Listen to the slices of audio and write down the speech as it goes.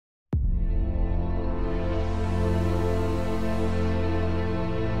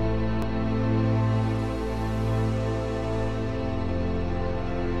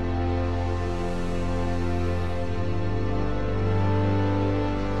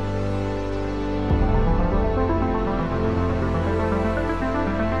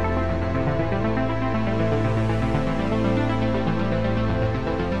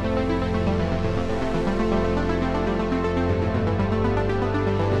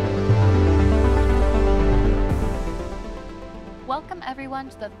everyone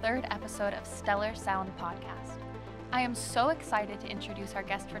to the third episode of Stellar Sound Podcast. I am so excited to introduce our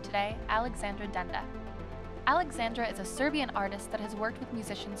guest for today, Aleksandra Denda. Aleksandra is a Serbian artist that has worked with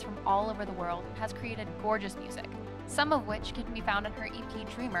musicians from all over the world and has created gorgeous music, some of which can be found in her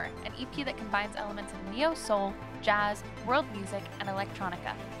EP Dreamer, an EP that combines elements of neo-soul, jazz, world music, and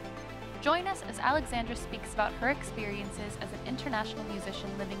electronica. Join us as Aleksandra speaks about her experiences as an international musician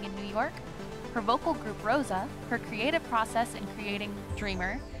living in New York, her vocal group Rosa, her creative process in creating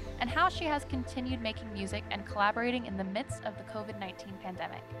Dreamer, and how she has continued making music and collaborating in the midst of the COVID-19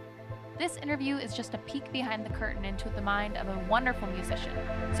 pandemic. This interview is just a peek behind the curtain into the mind of a wonderful musician.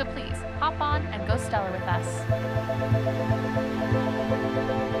 So please, hop on and go stellar with us.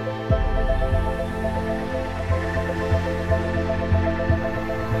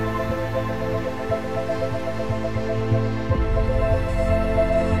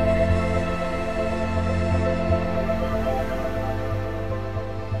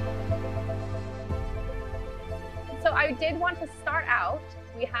 I did want to start out,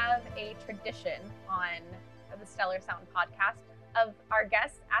 we have a tradition on the Stellar Sound podcast of our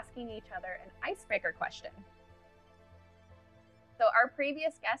guests asking each other an icebreaker question. So our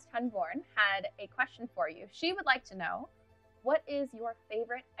previous guest, Hunborn, had a question for you. She would like to know, what is your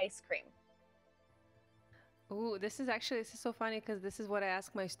favorite ice cream? Ooh, this is so funny because this is what I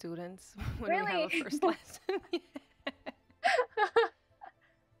ask my students when Really? we have a first lesson.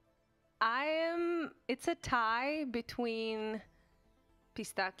 It's a tie between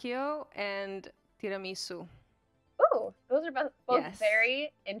pistachio and tiramisu. Ooh, those are both Yes.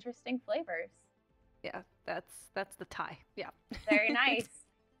 very interesting flavors. Yeah, that's the tie. Yeah. Very nice.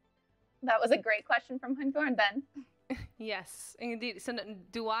 That was a great question from Hunborn then. Yes, indeed. So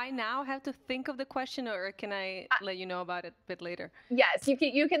do I now have to think of the question, or can I let you know about it a bit later? Yes, you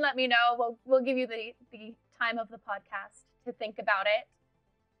can let me know. We'll give you the time of the podcast to think about it.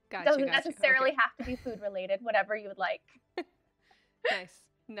 Gotcha, Doesn't gotcha. necessarily Okay. have to be food related, whatever you would like.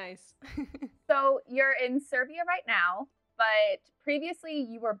 Nice. So you're in Serbia right now, but previously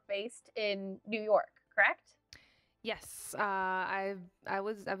you were based in New York, correct? Yes, I've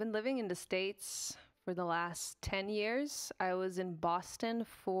been living in the States for the last 10 years. I was in Boston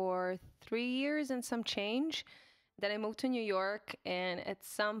for 3 years and some change. Then I moved to New York, and at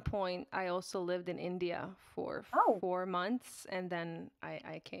some point I also lived in India for 4 months, and then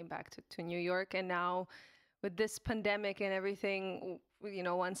I came back to New York. And now with this pandemic and everything,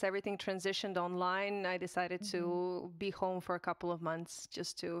 once everything transitioned online, I decided to be home for a couple of months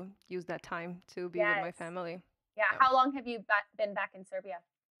just to use that time to be with my family. Yeah. How long have you been back in Serbia?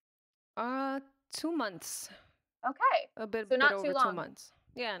 2 months. Okay. A bit, So not bit too over long. 2 months.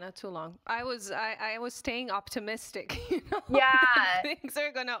 Yeah, not too long. I was staying optimistic, Yeah. that things are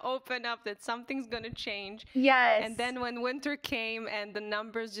gonna open up, that something's gonna change. Yes. And then when winter came and the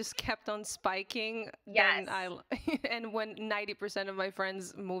numbers just kept on spiking, Yes. and when 90% of my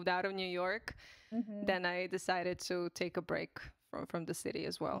friends moved out of New York, then I decided to take a break from the city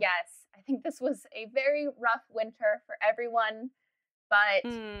as well. Yes. I think this was a very rough winter for everyone, but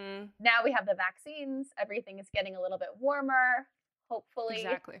now we have the vaccines. Everything is getting a little bit warmer.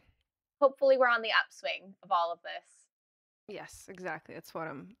 Hopefully we're on the upswing of all of this. Yes, exactly. That's what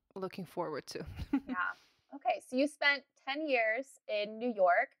I'm looking forward to. Yeah. Okay. So you spent 10 years in New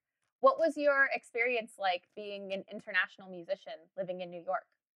York. What was your experience like being an international musician living in New York?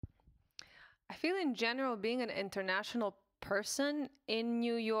 I feel in general, being an international person in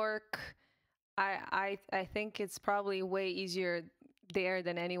New York, I think it's probably way easier there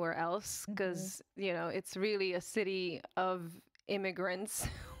than anywhere else because, it's really a city of immigrants.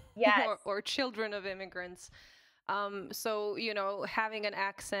 Yes. or children of immigrants. So, having an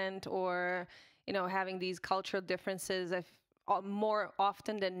accent or, having these cultural differences, more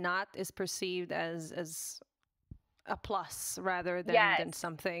often than not is perceived as a plus rather than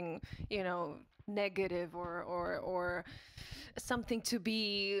something, negative or something to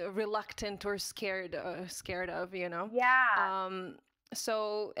be reluctant or scared of, Yeah.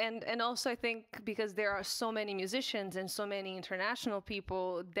 So, and also I think because there are so many musicians and so many international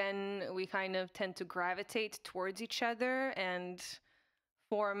people, then we kind of tend to gravitate towards each other and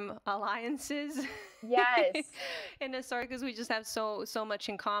form alliances. Yes. In a sort, because we just have so much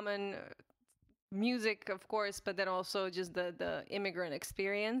in common, music, of course, but then also just the immigrant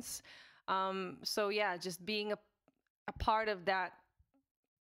experience. So yeah, just being a part of that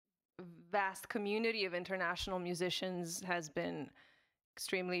vast community of international musicians has been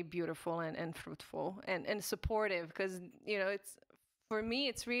extremely beautiful and fruitful and supportive because it's for me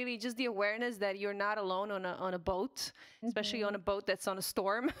it's really just the awareness that you're not alone on a boat, especially on a boat that's on a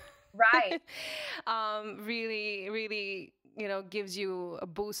storm. Right. Really gives you a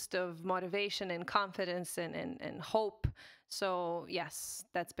boost of motivation and confidence and hope. So yes,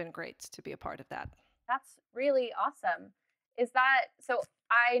 that's been great to be a part of that. That's really awesome. Is that so?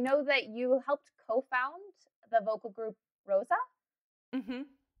 I know that you helped co-found the vocal group Rosa. Mm-hmm.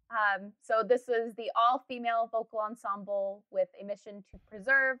 So this is the all-female vocal ensemble with a mission to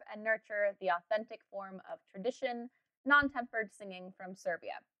preserve and nurture the authentic form of tradition, non-tempered singing from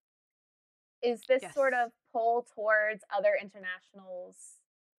Serbia. Is this Yes. sort of pull towards other internationals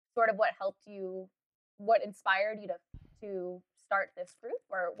sort of what helped you, what inspired you to start this group,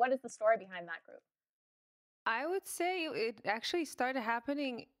 or what is the story behind that group? I would say it actually started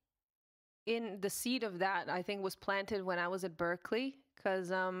happening in the seed of that, I think, was planted when I was at Berkeley,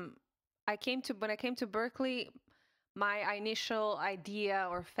 because when I came to Berkeley, my initial idea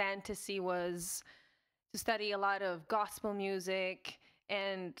or fantasy was to study a lot of gospel music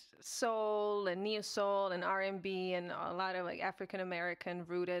and soul and neo soul and R&B and a lot of like African American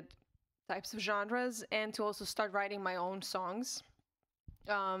rooted types of genres, and to also start writing my own songs.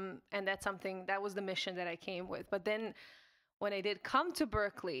 And that was the mission that I came with. But then when I did come to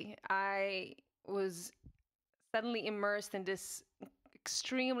Berkeley, I was suddenly immersed in this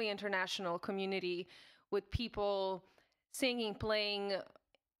extremely international community with people singing, playing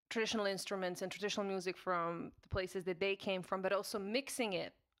traditional instruments and traditional music from the places that they came from, but also mixing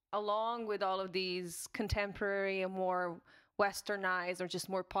it along with all of these contemporary and more westernized or just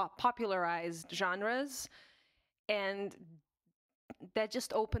more popularized genres. And that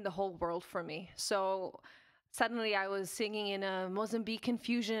just opened the whole world for me. So suddenly I was singing in a Mozambican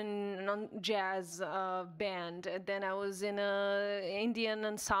fusion jazz band. And then I was in a Indian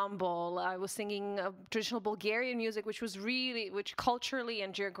ensemble. I was singing traditional Bulgarian music, which culturally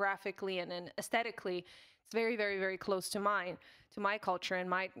and geographically and aesthetically, it's very, very, very close to my culture and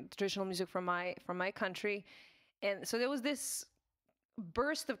my traditional music from my country. And so there was this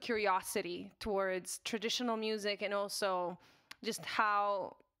burst of curiosity towards traditional music, and also just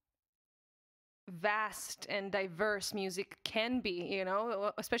how vast and diverse music can be,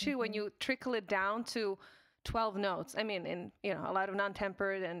 especially when you trickle it down to 12 notes. I mean, in a lot of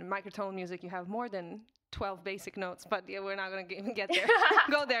non-tempered and microtonal music, you have more than 12 basic notes, but yeah, we're not going to even get there.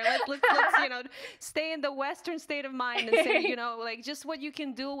 Go there. Let's stay in the Western state of mind and say, like just what you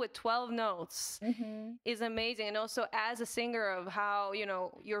can do with 12 notes is amazing. And also as a singer, of how,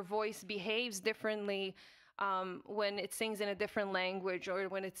 your voice behaves differently when it sings in a different language or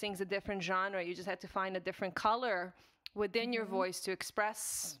when it sings a different genre. You just have to find a different color within your voice to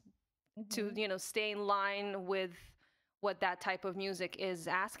express, to, stay in line with what that type of music is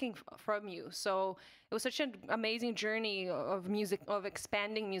asking from you. So it was such an amazing journey of music, of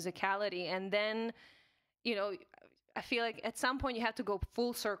expanding musicality. And then, I feel like at some point you have to go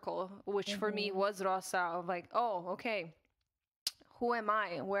full circle, which for me was Rosa, of like, oh, okay, who am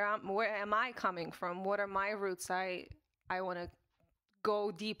I? Where am I coming from? What are my roots? I want to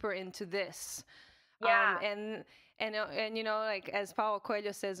go deeper into this. Yeah. And like as Paulo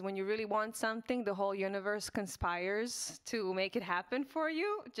Coelho says, when you really want something, the whole universe conspires to make it happen for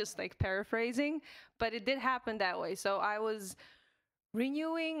you, just like paraphrasing. But it did happen that way. So I was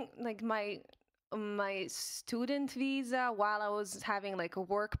renewing like my student visa while I was having like a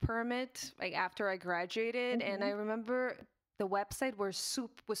work permit, like after I graduated. And I remember the website was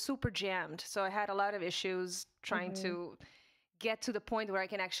super jammed. So I had a lot of issues trying to get to the point where I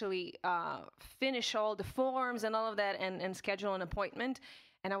can actually finish all the forms and all of that and schedule an appointment.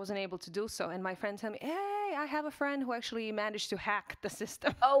 And I wasn't able to do so. And my friend told me, hey, I have a friend who actually managed to hack the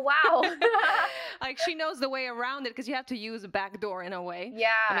system. Oh, wow. Like she knows the way around it, because you have to use a back door in a way.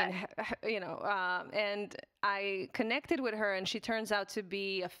 Yeah. I mean, and I connected with her, and she turns out to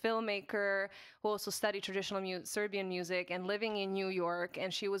be a filmmaker who also studied traditional Serbian music and living in New York.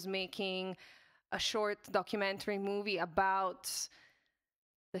 And she was making a short documentary movie about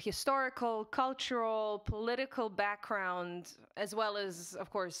the historical, cultural, political background, as well as, of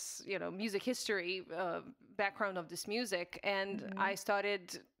course, music history background of this music. And I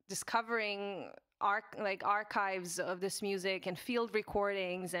started discovering archives of this music and field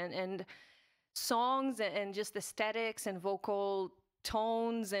recordings and songs and just aesthetics and vocal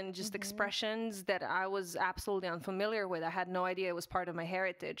tones and just expressions that I was absolutely unfamiliar with. I had no idea it was part of my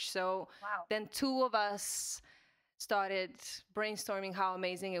heritage. So then two of us started brainstorming how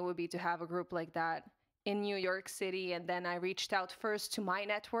amazing it would be to have a group like that in New York City. And then I reached out first to my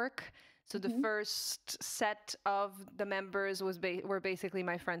network, So the first set of the members were basically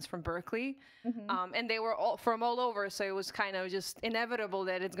my friends from Berkeley, and they were all from all over. So it was kind of just inevitable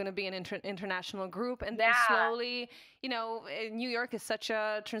that it's going to be an international group. And then slowly, you know, New York is such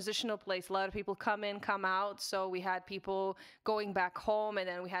a transitional place. A lot of people come in, come out. So we had people going back home, and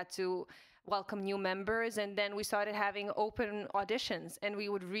then we had to welcome new members. And then we started having open auditions, and we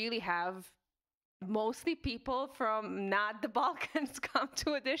would really have mostly people from not the Balkans come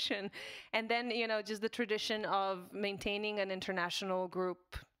to audition. And then, you know, just the tradition of maintaining an international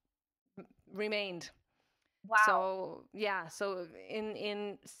group remained. Wow. So yeah, so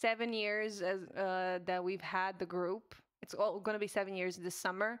in 7 years as that we've had the group, it's all going to be 7 years this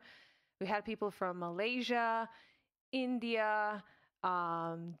summer. We had people from Malaysia, India,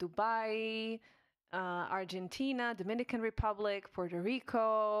 Dubai, Argentina, Dominican Republic, Puerto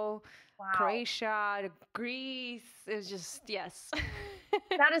Rico, Croatia, Greece. It's just, yes.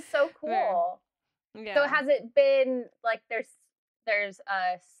 That is so cool. Yeah. So has it been like there's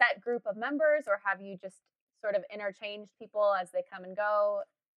a set group of members, or have you just sort of interchanged people as they come and go?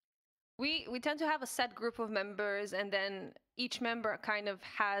 We tend to have a set group of members, and then each member kind of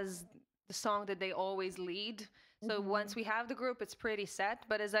has the song that they always lead. So once we have the group, it's pretty set.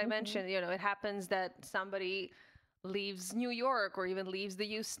 But as I mentioned, you know, it happens that somebody leaves New York, or even leaves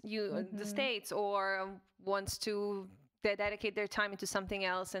the States, or wants to dedicate their time into something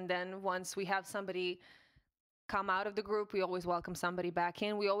else. And then once we have somebody come out of the group, we always welcome somebody back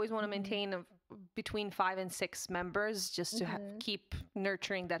in. We always want to maintain between 5 and 6 members, just to keep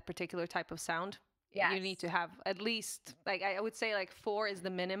nurturing that particular type of sound. Yes. You need to have at least, like, I would say like 4 is the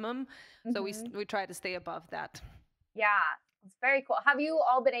minimum. So we try to stay above that. Yeah, it's very cool. Have you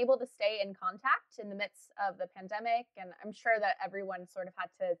all been able to stay in contact in the midst of the pandemic? And I'm sure that everyone sort of had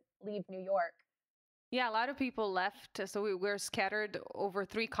to leave New York. Yeah, a lot of people left. So we're scattered over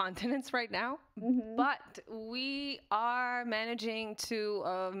 3 continents right now. But we are managing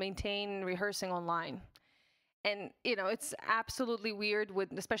to maintain rehearsing online. And, you know, it's absolutely weird,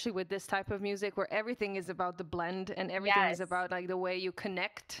 especially with this type of music, where everything is about the blend and everything is about like the way you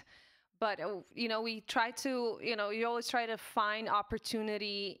connect. But, you know, we try to, you know, you always try to find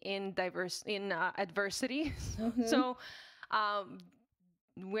opportunity in adversity. So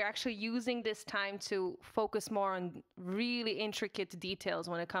we're actually using this time to focus more on really intricate details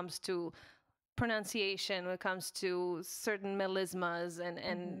when it comes to pronunciation, when it comes to certain melismas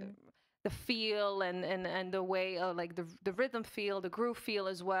and the feel and the way, like the rhythm feel, the groove feel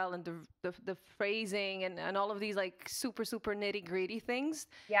as well, and the phrasing and all of these like super nitty gritty things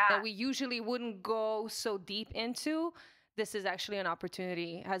that we usually wouldn't go so deep into. This is actually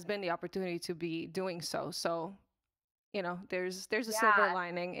has been the opportunity to be doing so. So, you know, there's a silver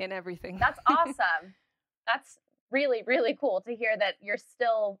lining in everything. That's awesome. That's really, really cool to hear that you're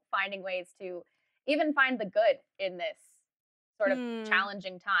still finding ways to even find the good in this sort of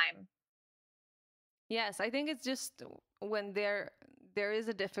challenging time. Yes, I think it's just when there is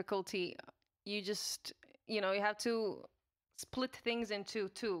a difficulty, you just, you know, you have to split things into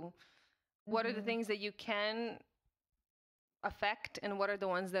 2. What are the things that you can affect, and what are the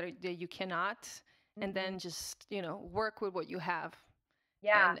ones that you cannot? And then just, you know, work with what you have.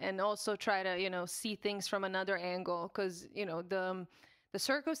 Yeah. And also try to, you know, see things from another angle, because, you know, the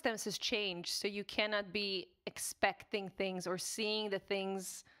circumstances change. So you cannot be expecting things or seeing the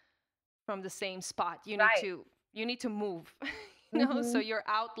things from the same spot. You need to move, you know, so your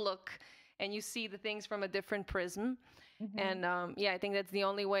outlook, and you see the things from a different prism. And I think that's the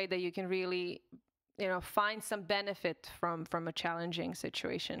only way that you can really, you know, find some benefit from a challenging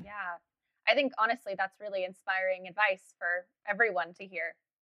situation. Yeah. I think honestly, that's really inspiring advice for everyone to hear.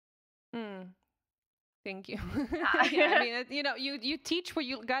 Thank you. I mean, you know, you teach what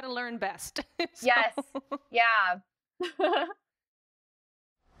you got to learn best. So. Yes. Yeah.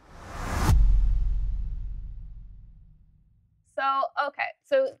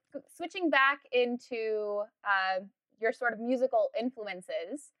 So switching back into your sort of musical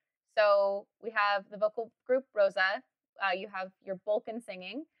influences. So we have the vocal group Rosa. You have your Balkan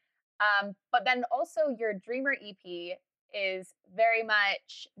singing. But then also your Dreamer EP is very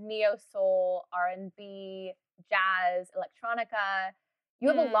much neo soul, R&B, jazz, electronica. You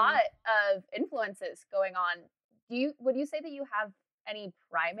have a lot of influences going on. Would you say that you have any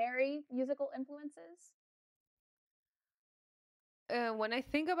primary musical influences? When I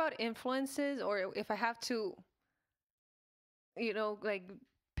think about influences, or if I have to, you know, like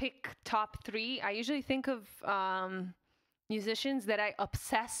pick top 3, I usually think of musicians that I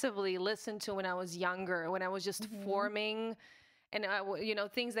obsessively listened to when I was younger, when I was just forming and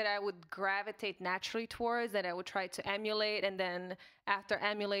things that I would gravitate naturally towards, that I would try to emulate, and then after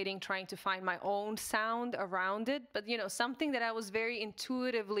emulating, trying to find my own sound around it. But something that I was very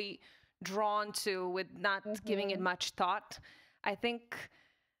intuitively drawn to, with not giving it much thought. I think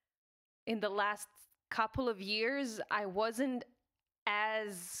in the last couple of years, I wasn't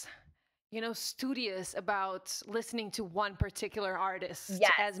as studious about listening to one particular artist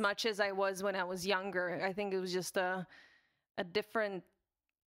as much as I was when I was younger. I think it was just a different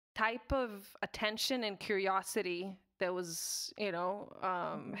type of attention and curiosity that was,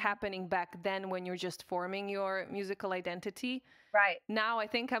 happening back then when you're just forming your musical identity. Right. Now I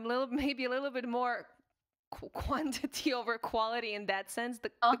think I'm maybe a little bit more quantity over quality in that sense, the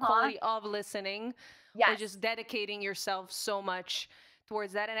quality of listening, or just dedicating yourself so much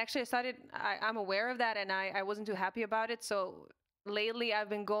towards that. And actually I'm aware of that, and I wasn't too happy about it. So lately I've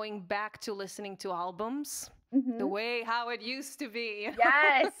been going back to listening to albums the way how it used to be.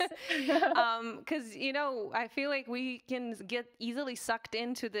 Yes. Because, I feel like we can get easily sucked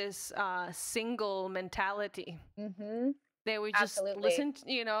into this single mentality. That we just listen to,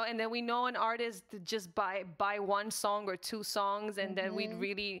 and then we know an artist just by one song or two songs, and then we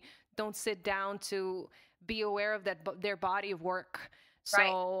really don't sit down to be aware of their body of work.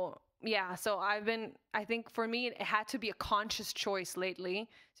 So so I think for me, it had to be a conscious choice lately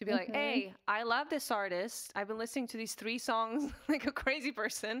to be like, hey, I love this artist. I've been listening to these 3 songs like a crazy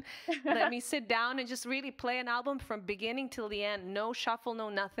person. Let me sit down and just really play an album from beginning till the end. No shuffle, no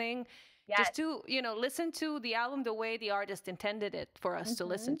nothing. Just to, listen to the album the way the artist intended it for us to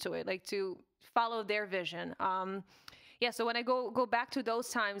listen to it, like to follow their vision. So when I go back to those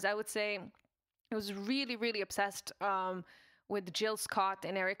times, I would say I was really, really obsessed with Jill Scott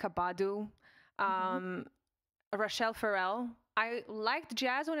and Erykah Badu, Rachelle Farrell. I liked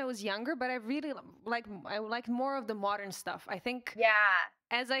jazz when I was younger, but I really liked more of the modern stuff. I think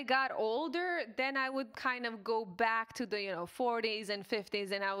as I got older, then I would kind of go back to the 40s and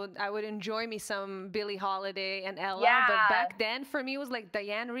 50s, and I would enjoy me some Billie Holiday and Ella. But back then, for me, it was like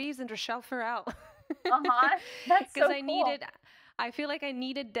Diane Reeves and Rachelle Farrell. That's so cool. I feel like I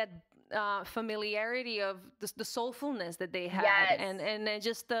needed that familiarity of the soulfulness that they had, and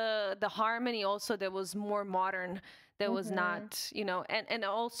just the harmony also that was more modern. That was not, and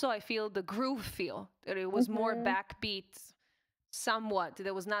also I feel the groove feel that it was more backbeat. Somewhat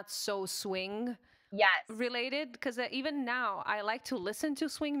that was not so swing related, because even now I like to listen to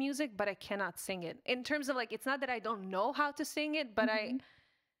swing music, but I cannot sing it. In terms of it's not that I don't know how to sing it, but I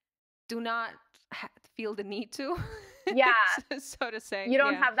do not feel the need to. So to say, you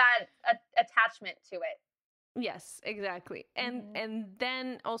don't have that attachment to it. Yes, exactly. And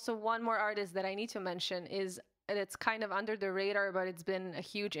then also one more artist that I need to mention is, and it's kind of under the radar, but it's been a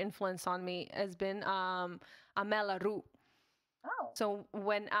huge influence on me, has been Amela Rue. So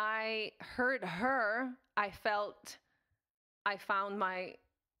when I heard her, I felt I found my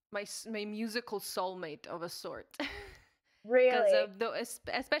musical soulmate of a sort. Really? Because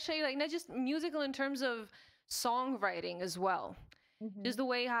of especially not just musical in terms of songwriting as well. Just the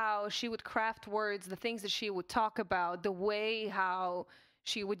way how she would craft words, the things that she would talk about, the way how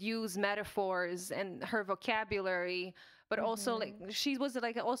she would use metaphors and her vocabulary, but also she was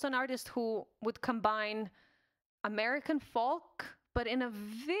also an artist who would combine American folk, but in a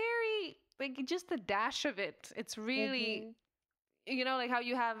very just a dash of it. It's really how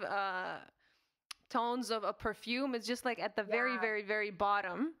you have tones of a perfume. It's just at the very, very, very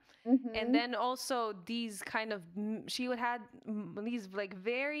bottom. And then also these kind of, she would have these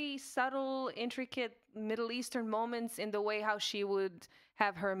very subtle, intricate Middle Eastern moments in the way how she would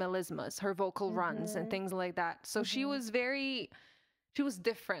have her melismas, her vocal runs and things like that. So she was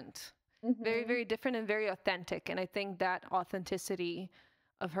different. Very, very different and very authentic. And I think that authenticity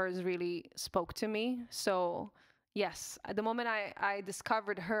of hers really spoke to me. So yes, at the moment I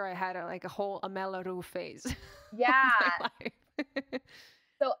discovered her, I had a whole Amela Rue phase.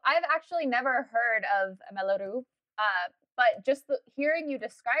 So I've actually never heard of Amela Rue, but just hearing you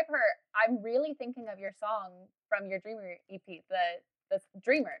describe her, I'm really thinking of your song from your Dreamer EP, the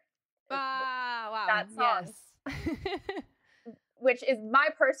Dreamer. Wow. That song. Yes. Which is my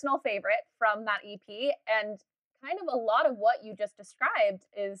personal favorite from that EP. And kind of a lot of what you just described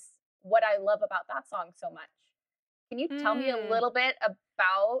is what I love about that song so much. Can you tell me a little bit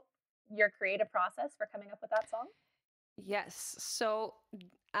about your creative process for coming up with that song? Yes. So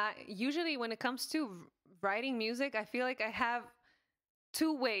usually when it comes to writing music, I feel like I have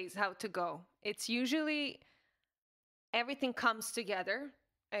 2 ways how to go. It's usually everything comes together,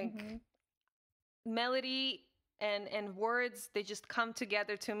 like melody and words, they just come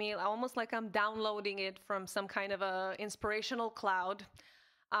together to me almost like I'm downloading it from some kind of a inspirational cloud.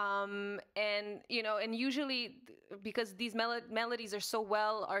 And and usually because these melodies are so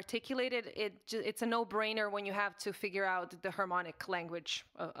well articulated, it's a no-brainer when you have to figure out the harmonic language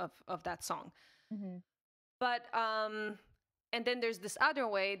of that song. Mm-hmm. But and then there's this other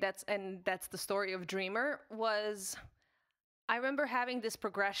way, that's the story of Dreamer. Was I remember having this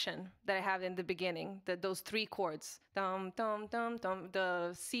progression that I have in the beginning, those three chords, dum dum dum dum,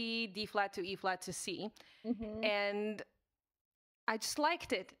 the C, D flat to E flat to C, Mm-hmm. and I just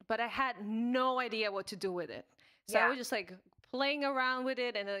liked it, but I had no idea what to do with it. So I was just like playing around with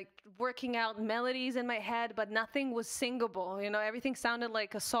it and like working out melodies in my head, but nothing was singable. Everything sounded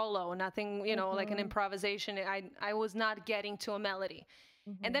like a solo, nothing, like an improvisation. I was not getting to a melody.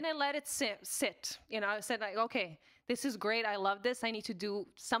 Mm-hmm. And then I let it sit. I said like, okay, this is great. I love this. I need to do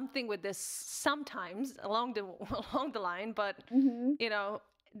something with this sometimes along the line, but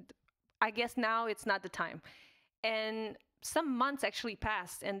I guess now it's not the time. And some months actually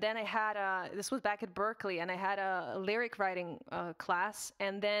passed, and then I had this was back at Berkeley, and I had a lyric writing class,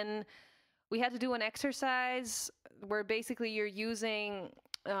 and then we had to do an exercise where basically you're using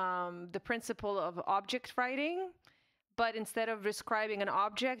the principle of object writing, but instead of describing an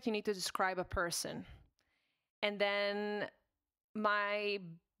object, you need to describe a person. And then my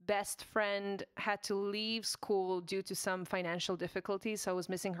best friend had to leave school due to some financial difficulties. So I was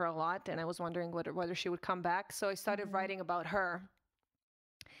missing her a lot, and I was wondering whether she would come back. So I started writing about her.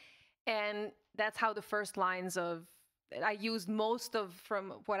 And that's how the first lines I used most of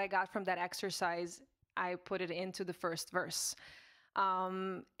from what I got from that exercise, I put it into the first verse.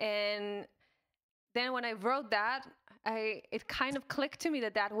 And then when I wrote that, it kind of clicked to me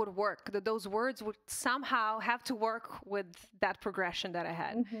that would work, that those words would somehow have to work with that progression that I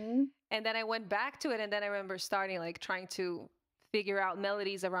had. Mm-hmm. And then I went back to it, and then I remember starting like trying to figure out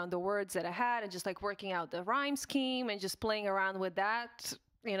melodies around the words that I had, and just like working out the rhyme scheme and just playing around with that.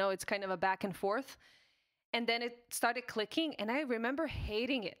 It's kind of a back and forth. And then it started clicking, and I remember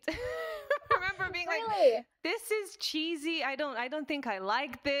hating it. I remember being really? like, this is cheesy. I don't think I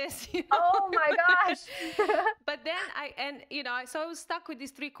like this. Oh my gosh. But then so I was stuck with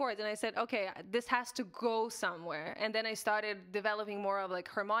these three chords, and I said, okay, this has to go somewhere. And then I started developing more of like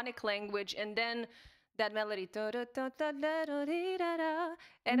harmonic language, and then that melody,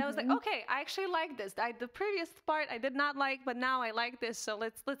 and I was like, okay, I actually like this. The previous part I did not like, but now I like this. So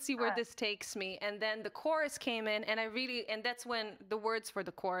let's see where this takes me. And then the chorus came in, and and that's when the words for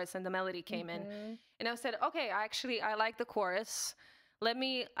the chorus and the melody came in. And I said, okay, I like the chorus.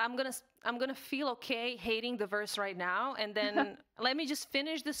 I'm gonna feel okay hating the verse right now, and then let me just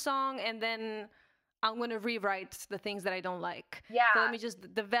finish the song, and then I'm going to rewrite the things that I don't like. Yeah. So let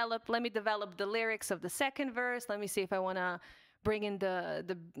me develop the lyrics of the second verse. Let me see if I want to bring in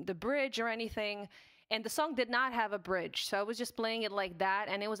the bridge or anything. And the song did not have a bridge. So I was just playing it like that.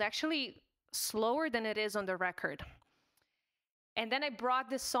 And it was actually slower than it is on the record. And then I brought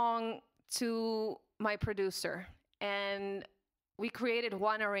this song to my producer, and we created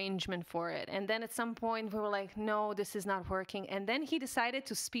one arrangement for it. And then at some point we were like, no, this is not working. And then he decided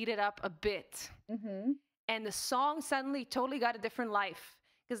to speed it up a bit. And the song suddenly totally got a different life.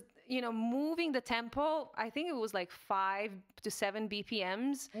 Because, moving the tempo, I think it was like 5 to 7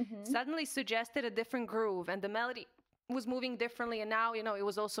 BPMs, suddenly suggested a different groove. And the melody was moving differently. And now, it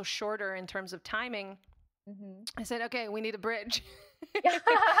was also shorter in terms of timing. I said, okay, we need a bridge.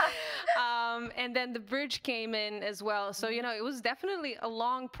 And then the bridge came in as well. So, it was definitely a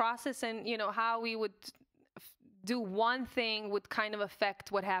long process, and, how we would do one thing would kind of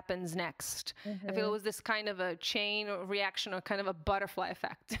affect what happens next. I feel it was this kind of a chain reaction, or kind of a butterfly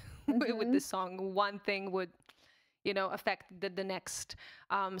effect with this song. One thing would, affect the next.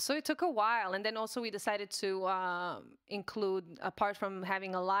 So it took a while. And then also we decided to include, apart from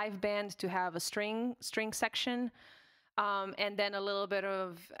having a live band, to have a string section. And then a little bit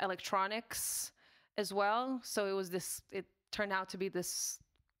of electronics as well. So it turned out to be this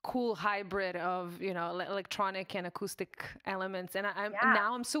cool hybrid of, electronic and acoustic elements. And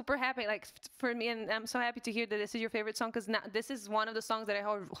now I'm super happy, like for me, and I'm so happy to hear that this is your favorite song, because now this is one of the songs that I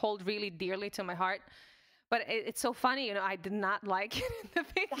hold really dearly to my heart. But it's so funny, I did not like it in the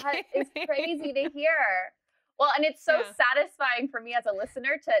beginning. That is crazy to hear. Well, and it's so satisfying for me as a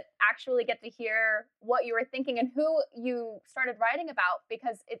listener to actually get to hear what you were thinking and who you started writing about,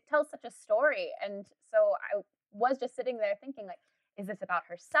 because it tells such a story. And so I was just sitting there thinking, like, is this about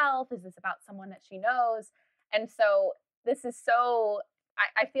herself? Is this about someone that she knows? And so this is so,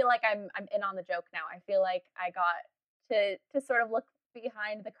 I feel like I'm in on the joke now. I feel like I got to sort of look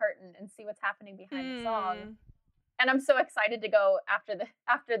behind the curtain and see what's happening behind the song. And I'm so excited to go after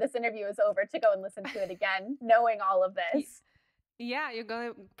this interview is over to go and listen to it again, knowing all of this. Yeah,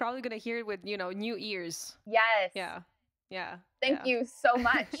 you're probably gonna hear it with, new ears. Yes. Yeah. Yeah. Thank you so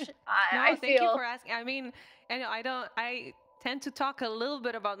much. No, thank you for asking. I mean, I tend to talk a little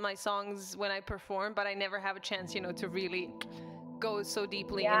bit about my songs when I perform, but I never have a chance, to really go so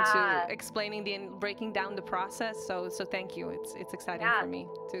deeply into explaining breaking down the process. So thank you. It's exciting for me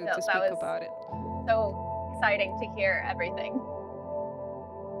to speak about it. So exciting to hear everything.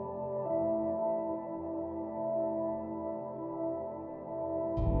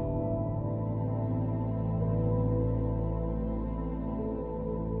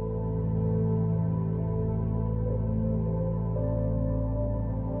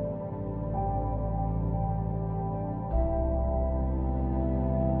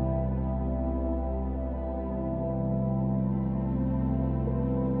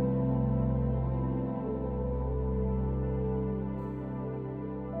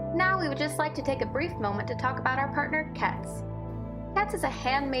 Now we would just like to take a brief moment to talk about our partner, Kets. Kets is a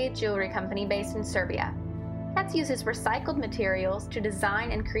handmade jewelry company based in Serbia. Kets uses recycled materials to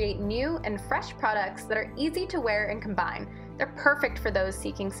design and create new and fresh products that are easy to wear and combine. They're perfect for those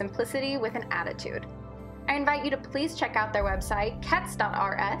seeking simplicity with an attitude. I invite you to please check out their website,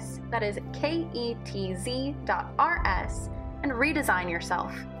 kets.rs, that is KETZ.rs, and redesign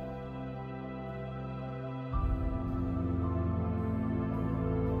yourself.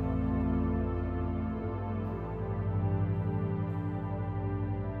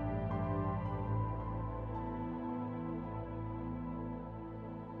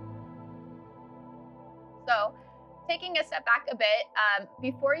 So, taking a step back a bit,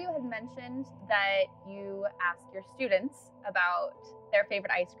 before you had mentioned that you ask your students about their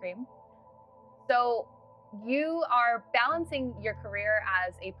favorite ice cream. So, you are balancing your career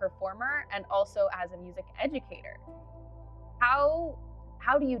as a performer and also as a music educator. How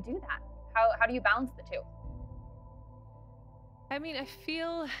do you do that? How do you balance the two? I mean, I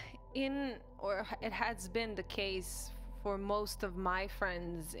feel it has been the case for most of my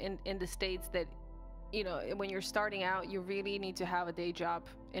friends in the States that, when you're starting out, you really need to have a day job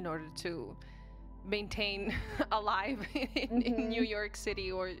in order to maintain alive in New York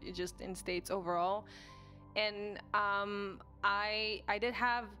City or just in States overall. And I did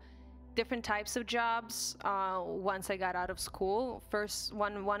have different types of jobs once I got out of school. First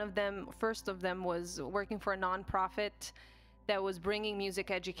of them was working for a nonprofit that was bringing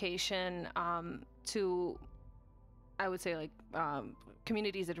music education to, I would say, like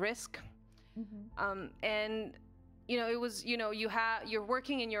communities at risk. And it was, you're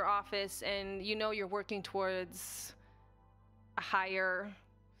working in your office and you're working towards a higher,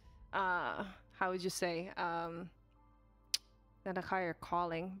 how would you say, not a higher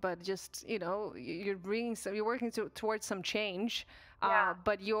calling, but just, you're working towards some change,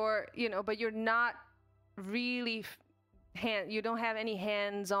 but you're not really you don't have any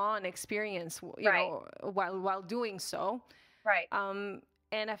hands-on experience, know, while doing so. Right.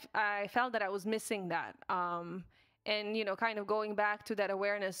 And I felt that I was missing that. And, kind of going back to that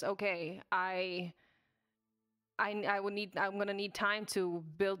awareness, okay, I'm going to need time to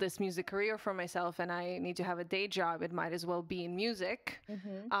build this music career for myself, and I need to have a day job. It might as well be in music.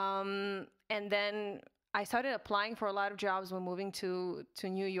 And then I started applying for a lot of jobs when moving to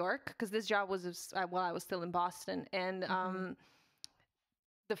New York, because this job was while I was still in Boston. And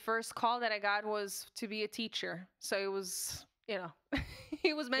the first call that I got was to be a teacher. So it was,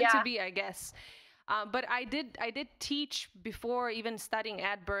 it was meant to be, I guess. But I did teach before even studying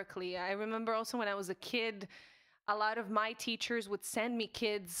at Berkeley. I remember also when I was a kid, a lot of my teachers would send me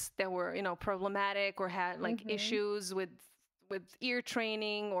kids that were, problematic or had like issues with ear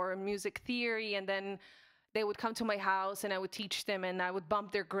training or music theory. And then they would come to my house and I would teach them, and I would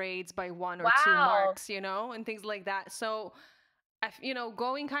bump their grades by 1 or 2 marks, and things like that. So,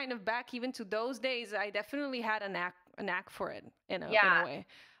 going kind of back even to those days, I definitely had a knack for it in a way.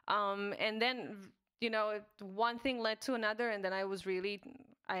 And then, one thing led to another, and then I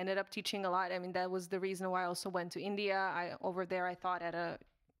ended up teaching a lot. I mean, that was the reason why I also went to India. Over there, I taught at a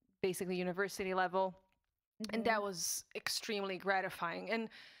basically university level, and that was extremely gratifying. And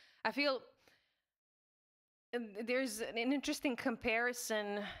I feel there's an interesting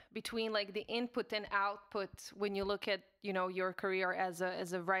comparison between like the input and output when you look at, your career as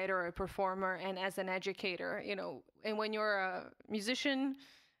a writer or a performer and as an educator, and when you're a musician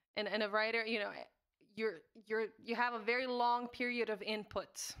and a writer, you have a very long period of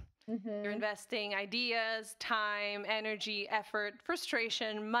input. You're investing ideas, time, energy, effort,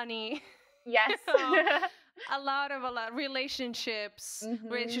 frustration, money. Yes. a lot relationships,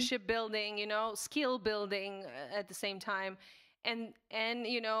 relationship building, skill building at the same time. And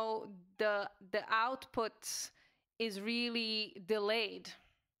the output is really delayed.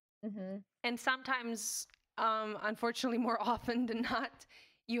 And sometimes, unfortunately, more often than not,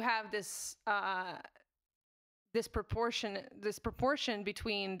 you have this proportion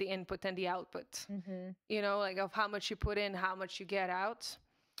between the input and the output, like of how much you put in, how much you get out.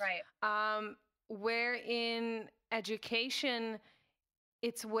 Right. Where in education,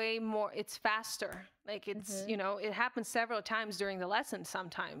 it's way more, it's faster. Like it's, it happens several times during the lesson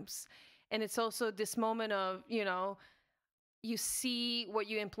sometimes. And it's also this moment of, you see what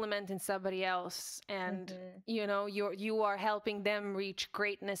you implement in somebody else, and you are helping them reach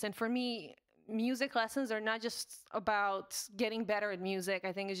greatness. And for me, music lessons are not just about getting better at music.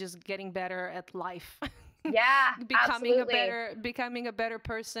 I think it's just getting better at life. Yeah, becoming a better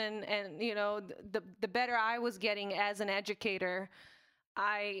person. And the better I was getting as an educator,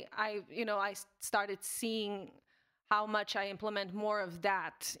 I started seeing how much I implement more of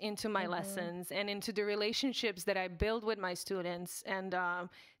that into my lessons and into the relationships that I build with my students. And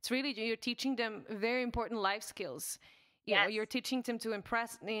it's really, you're teaching them very important life skills. You know, you're teaching them to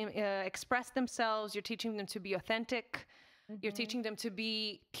express themselves. You're teaching them to be authentic. You're teaching them to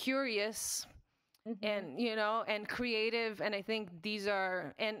be curious and, and creative. And I think these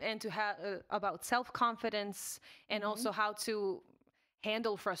are, and to have about self-confidence and also how to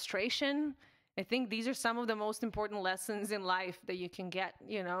handle frustration. I think these are some of the most important lessons in life that you can get,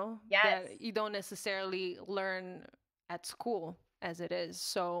 that you don't necessarily learn at school as it is.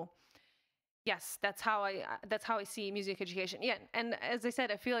 So yes, that's how I see music education. Yeah. And as I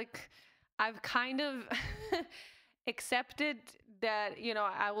said, I feel like I've kind of accepted that,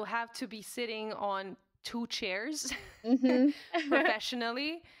 I will have to be sitting on 2 chairs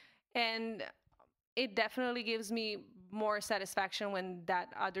professionally. And it definitely gives me more satisfaction when that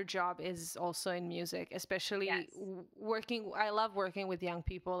other job is also in music, especially working. I love working with young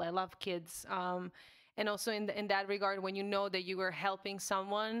people. I love kids. And also in that regard, when you know that you are helping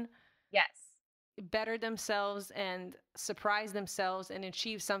someone better themselves and surprise themselves and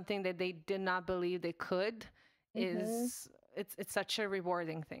achieve something that they did not believe they could, it's such a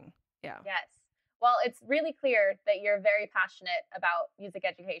rewarding thing. Yeah. Yes. Well, it's really clear that you're very passionate about music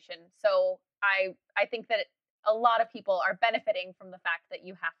education. So I think that a lot of people are benefiting from the fact that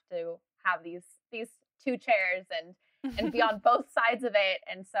you have to have these 2 chairs and be on both sides of it.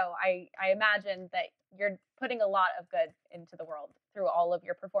 And so I imagine that you're putting a lot of good into the world through all of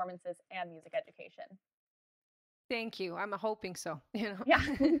your performances and music education. Thank you. I'm hoping so. Yeah.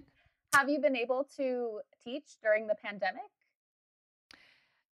 Have you been able to teach during the pandemic?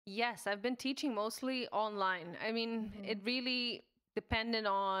 Yes, I've been teaching mostly online. I mean, it really depended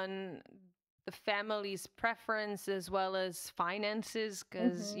on the family's preference as well as finances,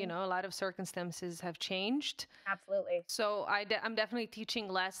 because, a lot of circumstances have changed. Absolutely. So I'm definitely teaching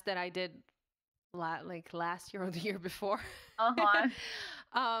less than I did last year or the year before. But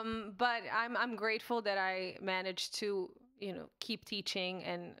I'm grateful that I managed to, keep teaching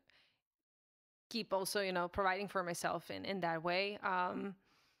and keep also, providing for myself in that way.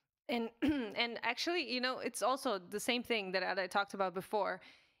 And and actually, it's also the same thing that I talked about before.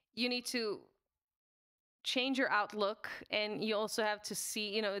 You need to change your outlook, and you also have to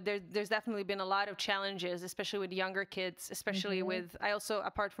see, there's definitely been a lot of challenges, especially with younger kids, especially with, I also,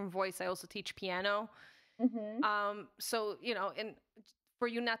 apart from voice, I also teach piano. So, and for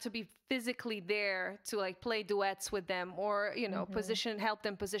you not to be physically there to like play duets with them or, help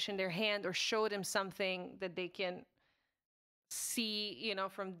them position their hand or show them something that they can see,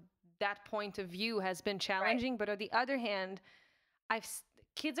 from that point of view has been challenging. But on the other hand,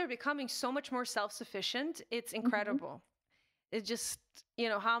 kids are becoming so much more self-sufficient. It's incredible. It's just,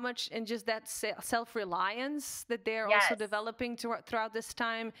 how much, and just that self-reliance that they're also developing throughout this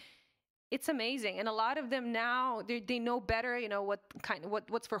time. It's amazing. And a lot of them now, they know better,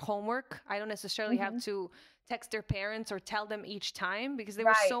 what's for homework. I don't necessarily have to text their parents or tell them each time, because they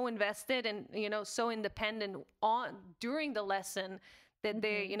were so invested and, so independent during the lesson that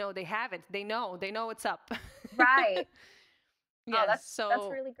they, they have it. They know what's up. Right. Yes. That's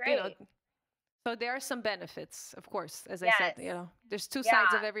really great. So there are some benefits, of course, as I said, there's 2 Yeah.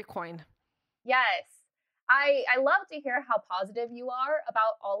 sides of every coin. Yes. I love to hear how positive you are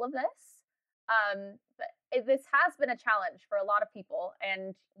about all of this. But this has been a challenge for a lot of people,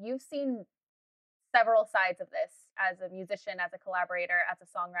 and you've seen several sides of this as a musician, as a collaborator, as a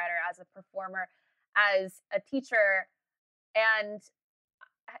songwriter, as a performer, as a teacher. And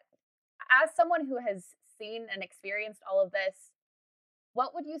as someone who has seen and experienced all of this,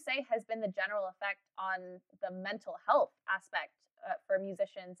 What would you say has been the general effect on the mental health aspect for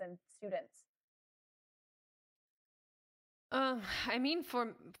musicians and students? I mean,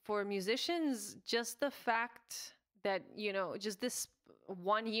 for musicians, just the fact that, just this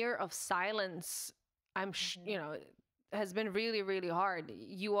 1 year of silence, Hmm. has been really, really hard.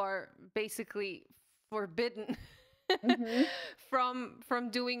 You are basically forbidden Hmm. from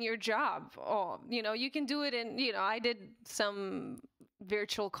doing your job. Or, you can do it I did some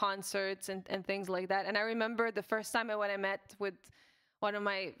virtual concerts and things like that. And I remember the first time when I met with one of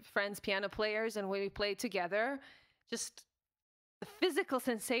my friends, piano players, and we played together, just the physical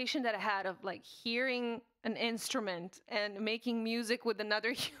sensation that I had of like hearing an instrument and making music with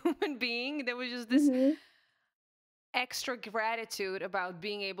another human being. There was just this Hmm. extra gratitude about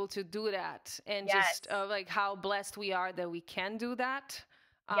being able to do that, and Yes. just like how blessed we are that we can do that.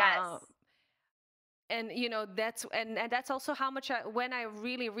 Yes. Uh, and and that's also how much when I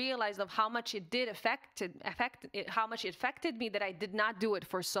really realized of how much it did how much it affected me, that I did not do it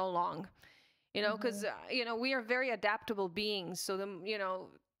for so long. Because Hmm. we are very adaptable beings. So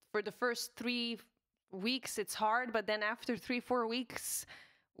for the first 3 weeks it's hard, but then after 3-4 weeks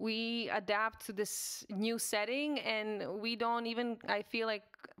we adapt to this new setting, and we don't even, I feel like,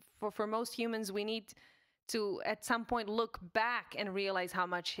 for most humans, we need to at some point look back and realize how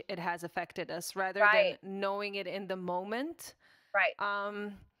much it has affected us, rather than Right. knowing it in the moment. Right.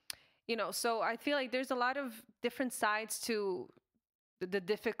 um so I feel like there's a lot of different sides to the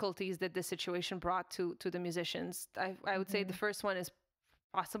difficulties that the situation brought to the musicians. I would say the Hmm. first one is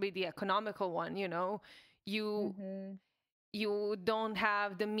possibly the economical one. You Hmm. you don't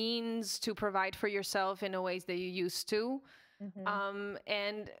have the means to provide for yourself in a ways that you used to. Hmm.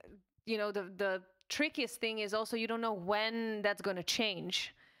 And the trickiest thing is also, you don't know when that's going to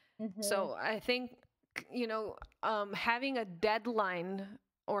change. Hmm. So I think, having a deadline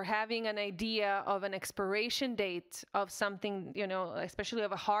or having an idea of an expiration date of something, especially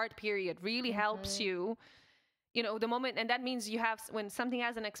of a hard period, really helps Hmm. you. The moment, and that means when something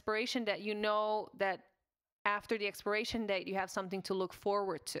has an expiration date, that after the expiration date, you have something to look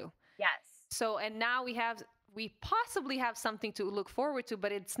forward to. Yes. So, and now we possibly have something to look forward to,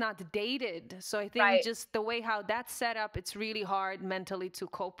 but it's not dated. So I think Right. just the way how that's set up, it's really hard mentally to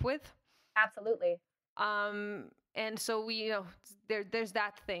cope with. Absolutely. And so there's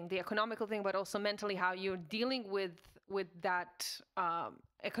that thing, the economical thing, but also mentally how you're dealing with that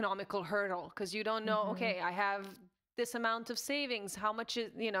economical hurdle, because you don't know, Hmm. okay, I have this amount of savings, how much is,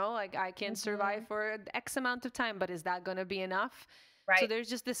 like I can Hmm. survive for X amount of time, but is that going to be enough? So Right. there's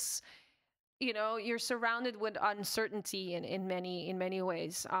just this, you're surrounded with uncertainty in many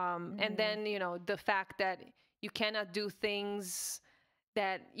ways. And Hmm. then, the fact that you cannot do things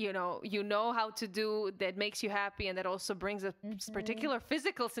that how to do, that makes you happy, and that also brings a Hmm. particular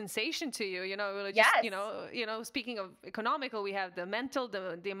physical sensation to you. Just Yes. speaking of economical, we have the mental,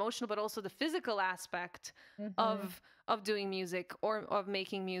 the emotional, but also the physical aspect Hmm. of doing music or of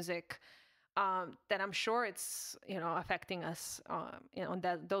making music, that I'm sure it's affecting us on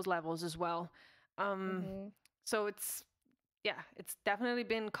those levels as well. um Hmm. so it's definitely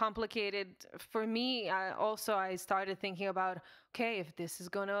been complicated for me. I started thinking about, okay, if this is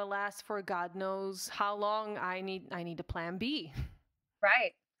going to last for God knows how long, I need a plan B.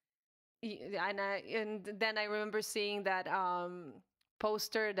 Right. And then I remember seeing that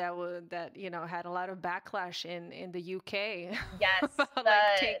poster that had a lot of backlash in the UK Yes. about like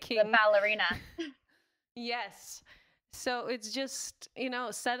The taking. ballerina. Yes. So it's just,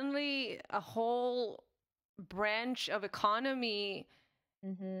 suddenly a whole branch of economy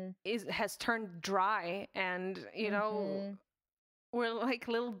Hmm. has turned dry, and Hmm. we're like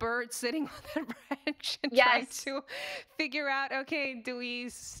little birds sitting on that branch and trying Yes. to figure out, okay, do we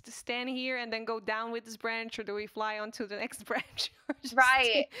stand here and then go down with this branch, or do we fly onto the next branch, or just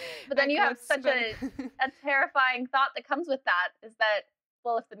Right. But then like you have what's such gonna. a terrifying thought that comes with that, is that,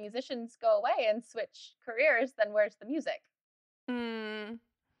 well, if the musicians go away and switch careers, then where's the music? Mm,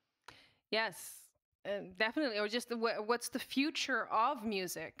 yes. Definitely. Or just what's the future of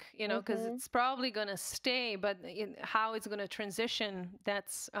music, because Hmm. it's probably going to stay, but how it's going to transition,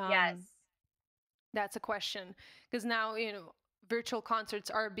 Yes. that's a question. Because now, virtual concerts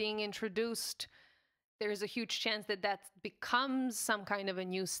are being introduced. There's a huge chance that that becomes some kind of a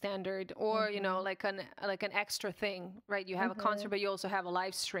new standard, or Hmm. like an extra thing, right? You have a concert, Hmm. but you also have a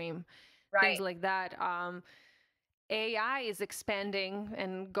live stream, things Right. like that. AI is expanding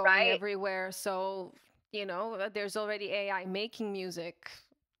and going Right. everywhere. So, there's already AI making music,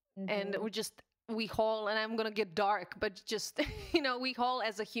 and Hmm. we all, and I'm going to get dark, but just, we all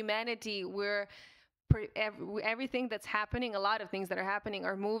as a humanity, we're everything that's happening, a lot of things that are happening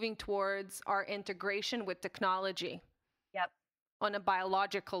are moving towards our integration with technology. Yep. On a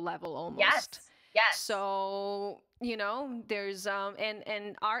biological level almost. Yes. Yes. So, you know, there's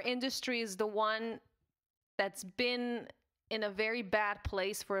and our industry is the one that's been in a very bad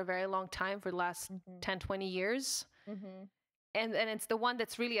place for a very long time, for the last 10, 20 years. And it's the one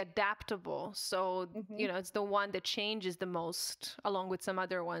that's really adaptable. So, you know, it's the one that changes the most along with some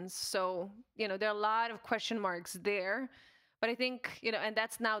other ones. So, you know, there are a lot of question marks there. But I think, you know, and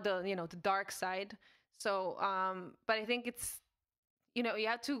that's now the, you know, the dark side. So, but I think it's, you know, you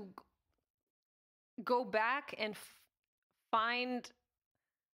have to go back and find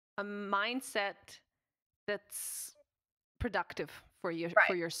a mindset that's productive for you,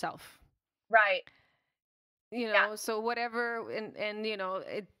 for yourself. Right. You know, so whatever, and you know,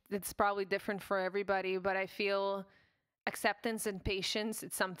 it's probably different for everybody, but I feel acceptance and patience,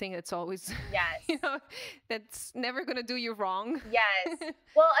 it's something that's always, you know, that's never going to do you wrong. Yes.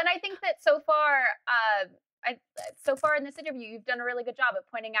 Well, and I think that so far in this interview, you've done a really good job at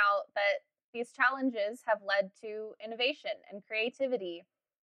pointing out that these challenges have led to innovation and creativity,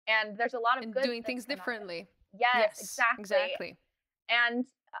 and there's a lot of and good doing things differently. Yes, exactly. And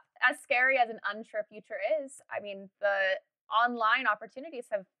as scary as an unsure future is, I mean, the online opportunities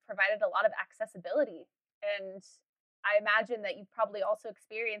have provided a lot of accessibility. And I imagine that you've probably also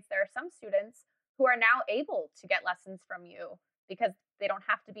experienced there are some students who are now able to get lessons from you because they don't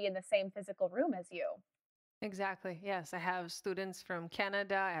have to be in the same physical room as you. Exactly. Yes. I have students from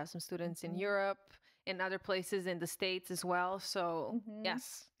Canada. I have some students in Europe, in other places in the States as well. So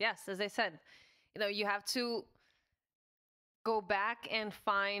yes, as I said, you know, you have to go back and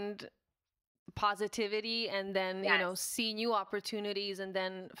find positivity, and then you know, see new opportunities, and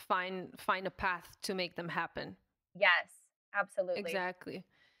then find a path to make them happen. Yes, absolutely. Exactly.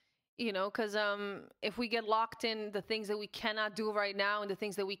 You know, because if we get locked in the things that we cannot do right now and the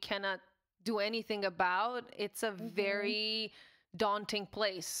things that we cannot do anything about, it's a very daunting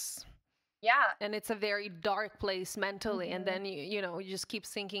place. Yeah. And it's a very dark place mentally. And then you know, you just keep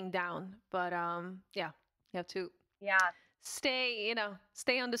sinking down. But yeah, you have to stay, you know,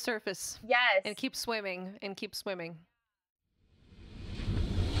 stay on the surface. Yes. And keep swimming and keep swimming.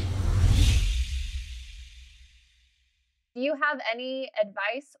 Do you have any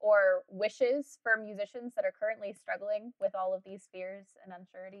advice or wishes for musicians that are currently struggling with all of these fears and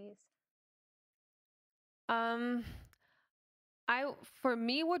unsureties? For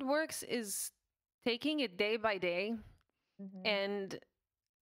me, what works is taking it day by day and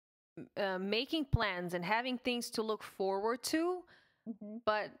making plans and having things to look forward to,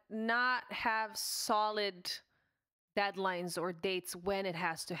 but not have solid deadlines or dates when it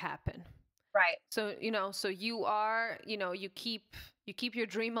has to happen. Right. So, you know, so you are, you know, you keep your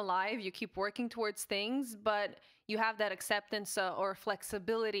dream alive, you keep working towards things, but you have that acceptance or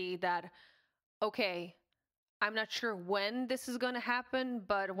flexibility that, okay, I'm not sure when this is going to happen,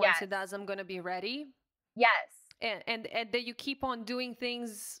 but once it does, I'm going to be ready. Yes. And that you keep on doing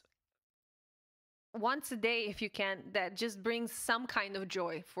things once a day, if you can, that just brings some kind of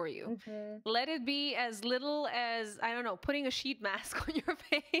joy for you. Let it be as little as, I don't know, putting a sheet mask on your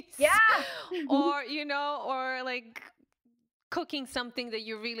face. Yeah. Or, you know, or like cooking something that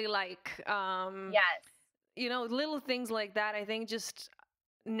you really like. Yes. You know, little things like that. I think just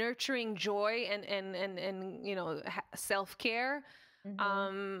nurturing joy and you know, self-care.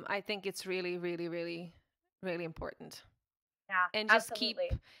 I think it's really, really, really, really important. Yeah. And just keep,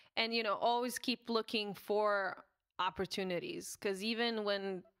 and you know, always keep looking for opportunities, because even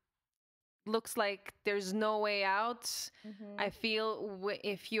when looks like there's no way out, I feel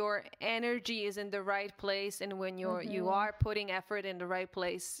if your energy is in the right place, and when you are putting effort in the right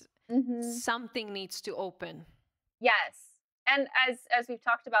place, something needs to open. Yes. And as we've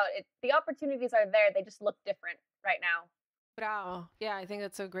talked about, the opportunities are there. They just look different right now. Bravo. Yeah, I think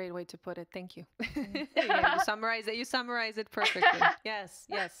that's a great way to put it. Thank you. Yeah, you summarize it perfectly. Yes.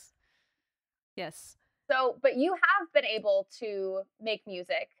 So, but you have been able to make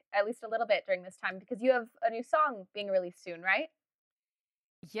music at least a little bit during this time, because you have a new song being released soon, right?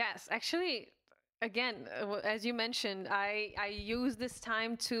 Yes, actually, again, as you mentioned, I use this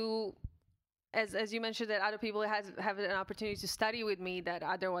time to, as you mentioned, that other people have an opportunity to study with me that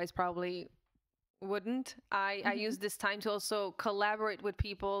otherwise probably wouldn't. I use this time to also collaborate with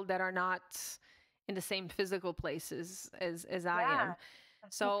people that are not in the same physical places as I am.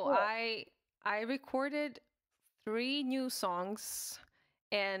 So cool. I recorded 3 new songs,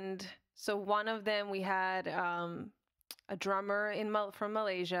 and so one of them we had a drummer from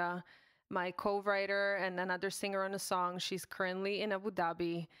Malaysia, my co-writer, and another singer on the song. She's currently in Abu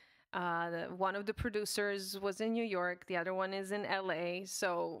Dhabi. One of the producers was in New York, the other one is in LA.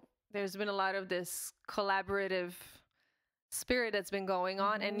 So there's been a lot of this collaborative spirit that's been going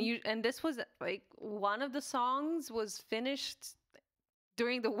on. And this was like one of the songs was finished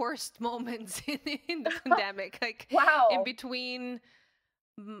during the worst moments in the pandemic, like wow, in between,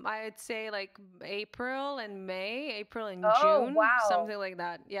 I'd say like April and June, wow, something like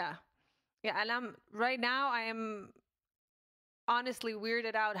that. Yeah. And right now I am honestly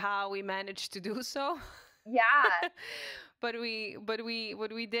weirded out how we managed to do so. Yeah. but we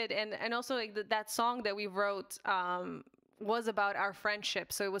did. And also like that song that we wrote was about our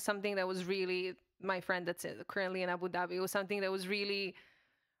friendship. So it was something that was really, my friend that's currently in Abu Dhabi, it was something that was really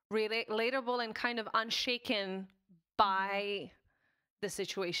relatable and kind of unshaken by the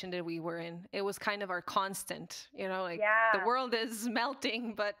situation that we were in. It was kind of our constant, like the world is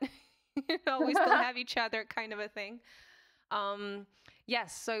melting, but we still have each other, kind of a thing.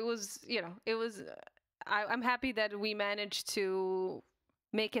 Yes, so it was I'm happy that we managed to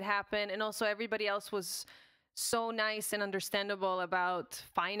make it happen. And also everybody else was so nice and understandable about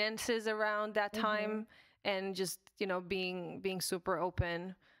finances around that time, and just being super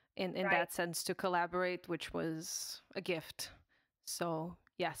open in that sense to collaborate, which was a gift. So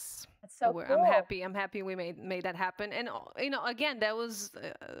yes, that's so cool. I'm happy we made that happen. And again, that was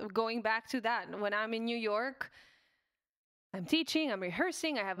going back to that, when I'm in New York, I'm teaching, I'm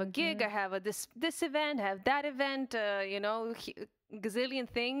rehearsing, I have a gig, I have this event, I have that event, gazillion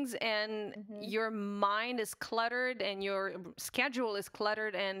things, and your mind is cluttered and your schedule is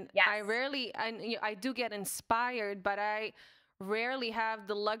cluttered, and I do get inspired, but I rarely have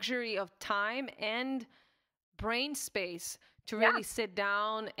the luxury of time and brain space to really sit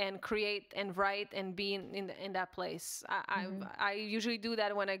down and create and write and be in that place. I usually do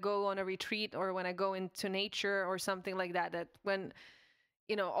that when I go on a retreat or when I go into nature or something like that, that when,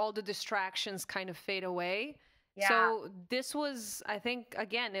 all the distractions kind of fade away. Yeah. So this was, I think,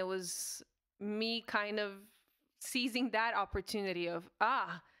 again, it was me kind of seizing that opportunity of,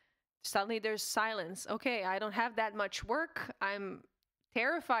 suddenly there's silence. Okay, I don't have that much work. I'm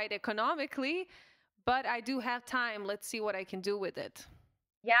terrified economically, but I do have time. Let's see what I can do with it.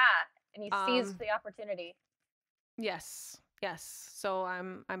 Yeah, and you seized the opportunity. Yes. So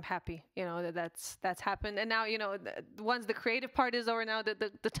I'm happy, that's happened. And now, once the creative part is over, now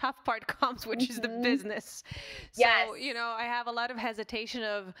the tough part comes, which is the business. So, I have a lot of hesitation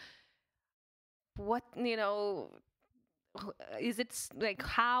of what, is it like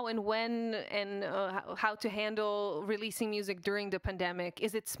how and when and how to handle releasing music during the pandemic?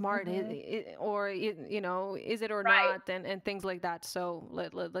 Is it smart or is it or not, and things like that. So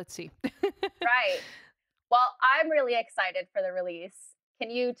let's see. Right. Well, I'm really excited for the release. Can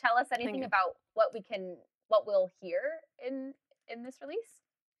you tell us anything about what we'll hear in this release?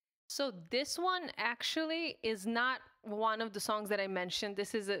 So this one actually is not one of the songs that I mentioned.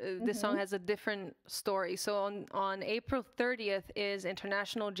 This is this song has a different story. So on April 30th is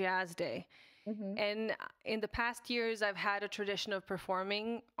International Jazz Day. And in the past years, I've had a tradition of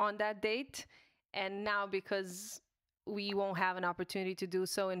performing on that date. And now, because we won't have an opportunity to do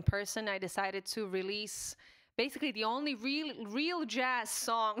so in person, I decided to release basically the only real jazz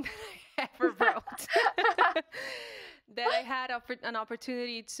song that I ever wrote. That I had an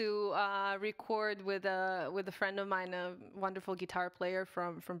opportunity to record with a friend of mine, a wonderful guitar player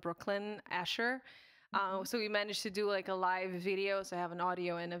from Brooklyn, Asher. So we managed to do like a live video. So I have an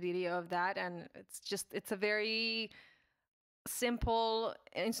audio and a video of that, and it's a very simple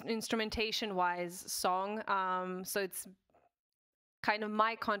instrumentation-wise song. So it's kind of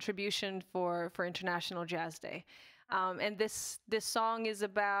my contribution for International Jazz Day. And this song is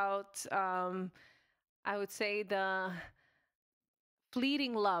about, I would say, the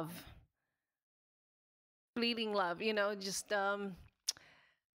fleeting love, just the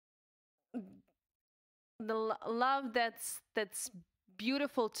love that's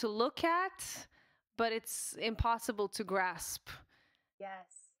beautiful to look at, but it's impossible to grasp.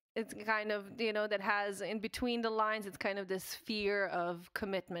 Yes. It's kind of, that has in between the lines, it's kind of this fear of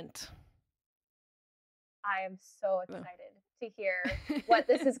commitment. I am so excited to hear what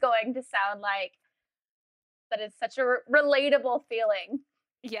this is going to sound like. But it's such a relatable feeling.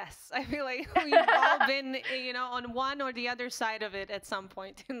 Yes, I feel like we've all been, on one or the other side of it at some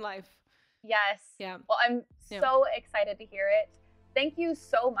point in life. Yes. Yeah. Well, I'm so excited to hear it. Thank you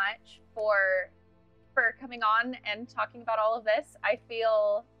so much for coming on and talking about all of this. I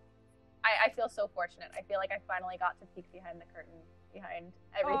feel so fortunate. I feel like I finally got to peek behind the curtain behind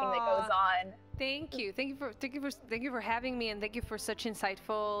everything that goes on. Thank you for having me, and thank you for such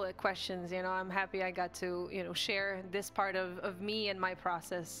insightful questions. I'm happy I got to share this part of me and my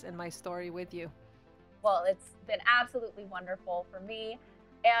process and my story with you. Well, it's been absolutely wonderful for me.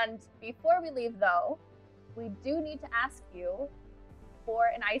 And before we leave, though, we do need to ask you for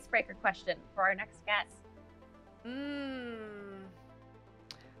an icebreaker question for our next guest.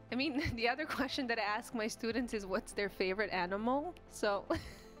 I mean, the other question that I ask my students is, what's their favorite animal? So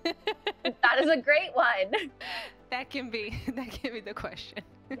that is a great one. That can be the question.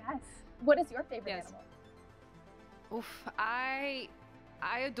 Yes. What is your favorite animal? Oof, I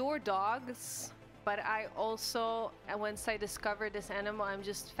adore dogs, but I also, once I discovered this animal, I'm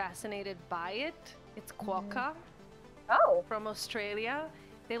just fascinated by it. It's quokka. Oh. From Australia.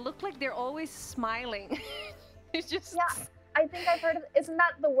 They look like they're always smiling. It's just... Yeah, I think I've heard of, isn't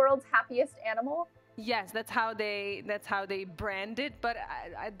that the world's happiest animal? Yes, that's how they brand it. But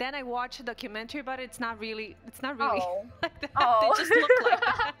then I watched a documentary about it. It's not really like that. They just look like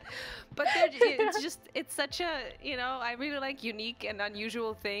that. But it's such a, I really like unique and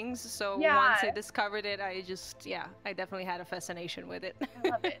unusual things. So once I discovered it, I definitely had a fascination with it. I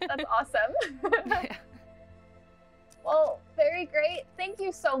love it. That's awesome. Yeah. Well, very great. Thank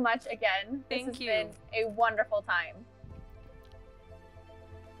you so much again. This has been a wonderful time.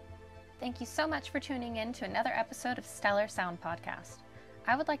 Thank you so much for tuning in to another episode of Stellar Sound Podcast.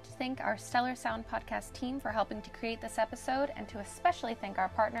 I would like to thank our Stellar Sound Podcast team for helping to create this episode, and to especially thank our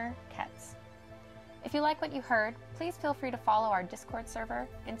partner, Kets. If you like what you heard, please feel free to follow our Discord server,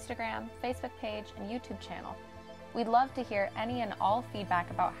 Instagram, Facebook page, and YouTube channel. We'd love to hear any and all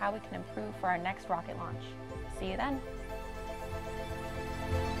feedback about how we can improve for our next rocket launch. See you then.